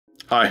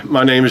Hi,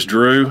 my name is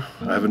Drew.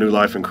 I have a new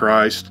life in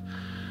Christ,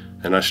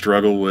 and I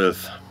struggle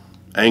with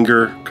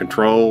anger,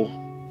 control,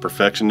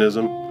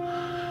 perfectionism.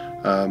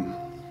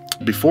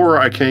 Before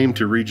I came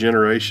to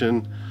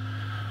Regeneration,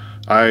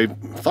 I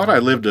thought I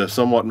lived a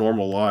somewhat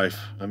normal life.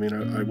 I mean,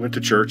 I went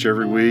to church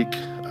every week.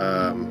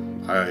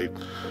 I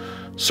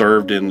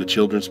served in the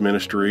children's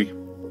ministry.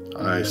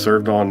 I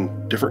served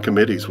on different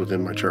committees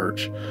within my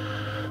church.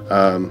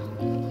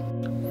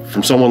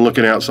 From someone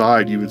looking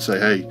outside, you would say,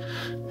 hey,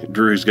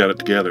 Drew's got it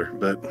together,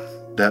 but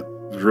that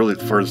was really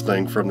the furthest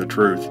thing from the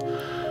truth.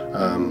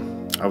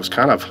 I was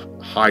kind of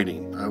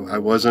hiding. I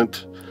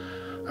wasn't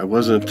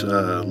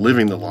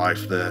living the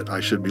life that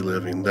I should be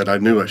living, that I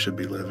knew I should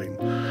be living.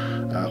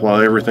 While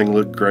everything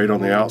looked great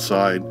on the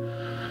outside,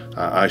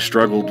 I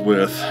struggled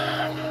with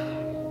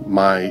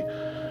my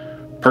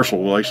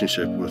personal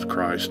relationship with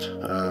Christ.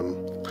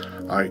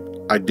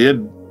 I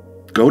did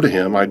go to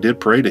Him, I did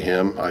pray to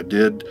Him, I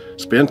did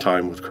spend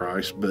time with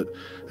Christ, but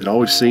it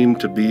always seemed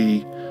to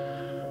be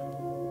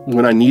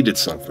when I needed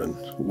something,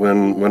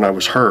 when I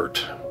was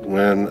hurt,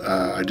 when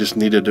I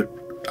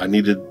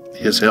needed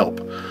His help.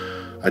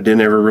 I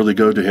didn't ever really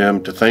go to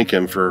Him to thank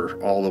Him for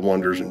all the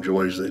wonders and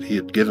joys that He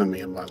had given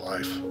me in my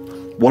life.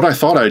 What I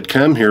thought I'd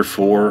come here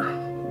for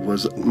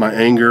was my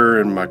anger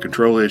and my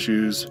control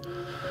issues,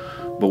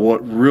 but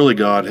what really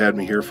God had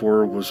me here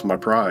for was my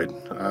pride.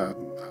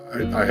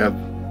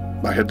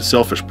 I had the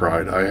selfish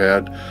pride.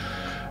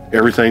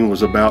 Everything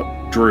was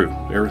about Drew.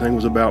 Everything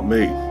was about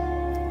me.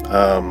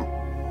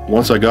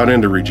 Once I got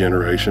into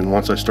Regeneration,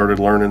 once I started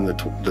learning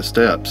the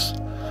steps,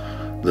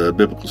 the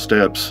biblical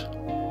steps,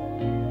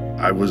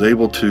 I was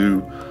able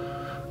to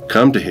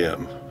come to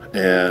Him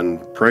and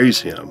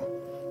praise Him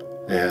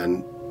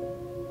and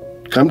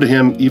come to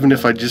Him even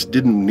if I just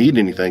didn't need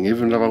anything,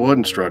 even if I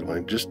wasn't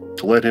struggling, just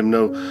to let Him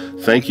know,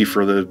 thank you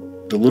for the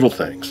little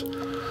things.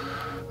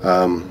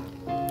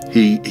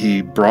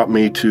 He brought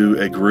me to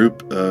a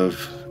group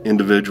of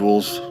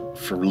individuals,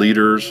 from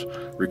leaders,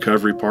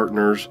 recovery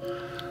partners,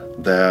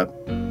 that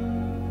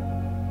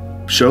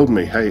showed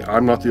me, hey,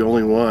 I'm not the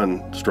only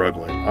one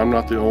struggling. I'm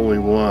not the only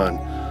one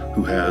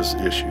who has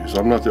issues.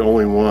 I'm not the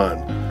only one.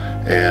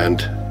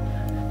 And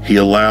He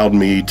allowed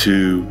me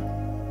to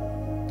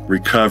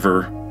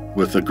recover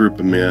with a group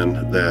of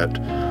men that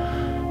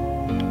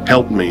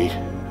helped me,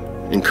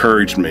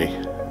 encouraged me.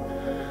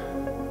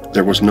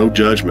 There was no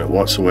judgment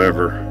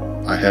whatsoever.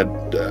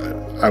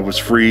 I was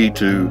free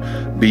to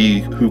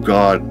be who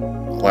God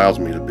allows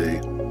me to be.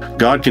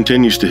 God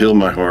continues to heal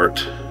my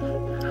heart.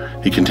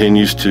 He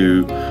continues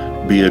to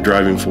be a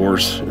driving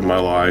force in my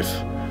life.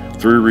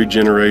 Through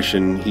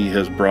Regeneration, He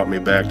has brought me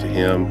back to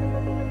Him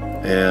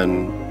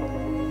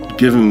and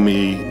given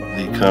me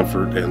the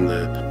comfort and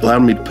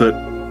allowed me to put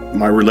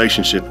my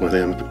relationship with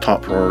Him the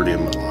top priority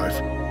in my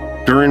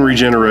life. During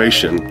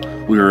Regeneration,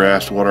 we were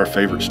asked what our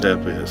favorite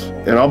step is.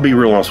 And I'll be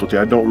real honest with you,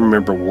 I don't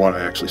remember what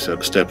I actually said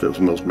the step that was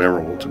most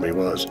memorable to me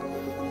was.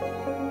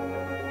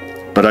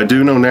 But I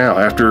do know now,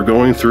 after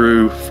going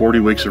through 40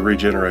 weeks of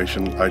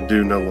Regeneration, I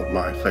do know what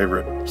my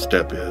favorite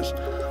step is.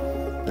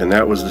 And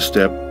that was the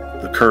step,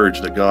 the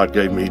courage that God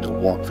gave me to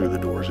walk through the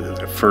doors. It was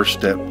the first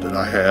step that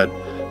I had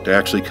to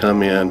actually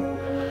come in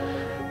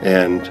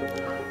and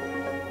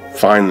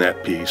find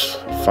that peace,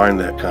 find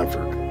that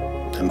comfort,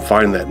 and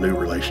find that new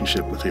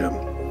relationship with Him.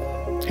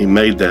 He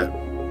made that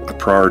a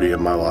priority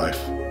in my life,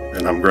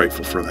 and I'm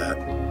grateful for that.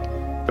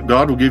 But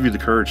God will give you the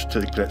courage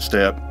to take that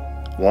step,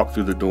 walk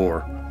through the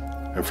door,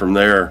 and from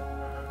there,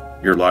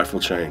 your life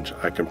will change.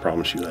 I can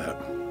promise you that.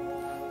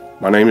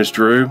 My name is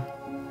Drew.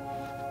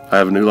 I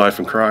have a new life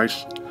in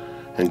Christ,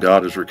 and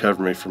God has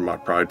recovered me from my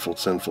prideful,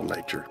 sinful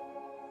nature.